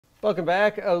Welcome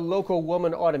back. A local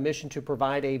woman on a mission to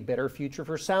provide a better future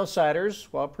for Southsiders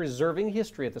while preserving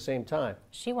history at the same time.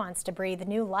 She wants to breathe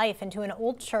new life into an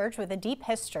old church with a deep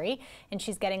history, and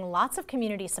she's getting lots of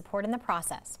community support in the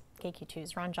process.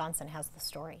 KQ2's Ron Johnson has the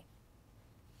story.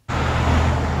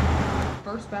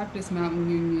 First Baptist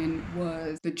Mountain Union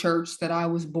was the church that I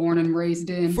was born and raised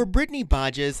in. For Brittany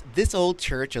Boggess, this old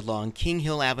church along King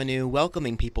Hill Avenue,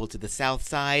 welcoming people to the South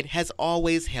Side, has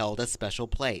always held a special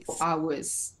place. I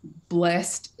was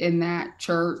blessed in that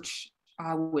church.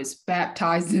 I was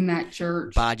baptized in that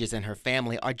church. Boggess and her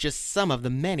family are just some of the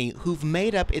many who've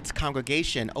made up its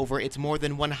congregation over its more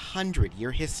than 100-year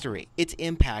history. Its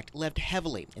impact left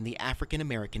heavily in the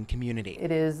African-American community.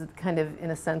 It is kind of,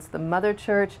 in a sense, the mother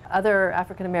church. Other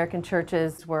African-American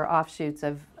churches were offshoots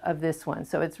of this one.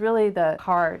 So it's really the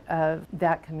heart of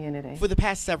that community. For the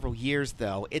past several years,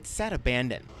 though, it's sat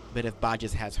abandoned. But if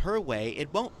Boggess has her way,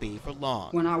 it won't be for long.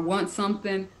 When I want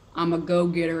something, I'm a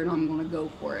go-getter and I'm going to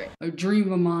go for it. A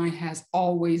dream of mine has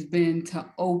always been to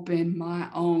open my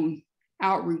own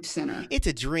outreach center. It's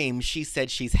a dream she said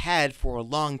she's had for a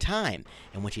long time.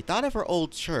 And when she thought of her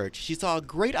old church, she saw a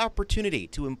great opportunity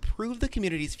to improve the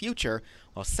community's future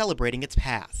while celebrating its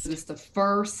past. It's the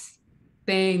first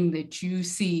thing that you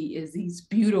see is these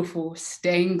beautiful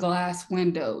stained glass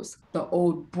windows, the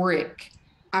old brick.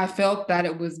 I felt that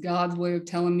it was God's way of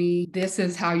telling me this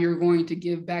is how you're going to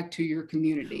give back to your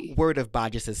community. Word of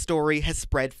Boggess' story has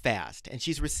spread fast, and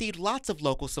she's received lots of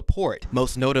local support,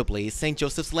 most notably St.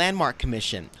 Joseph's Landmark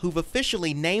Commission, who've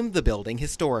officially named the building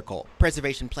historical.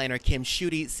 Preservation planner Kim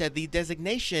Schutte said the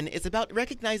designation is about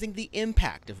recognizing the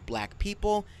impact of Black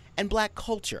people and Black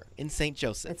culture in St.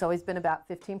 Joseph. It's always been about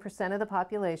 15% of the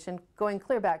population, going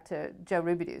clear back to Joe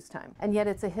Rubidoux time. And yet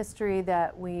it's a history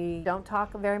that we don't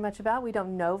talk very much about, we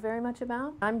don't know very much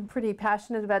about. I'm pretty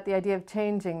passionate about the idea of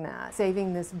changing that.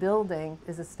 Saving this building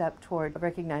is a step toward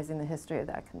recognizing the history of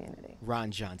that community.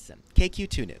 Ron Johnson,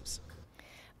 KQ2 News.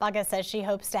 Boggess says she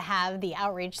hopes to have the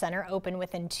outreach center open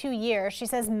within 2 years. She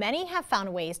says many have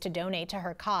found ways to donate to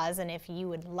her cause, and if you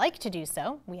would like to do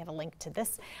so, we have a link to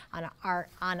this on our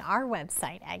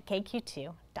website at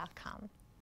kq2.com.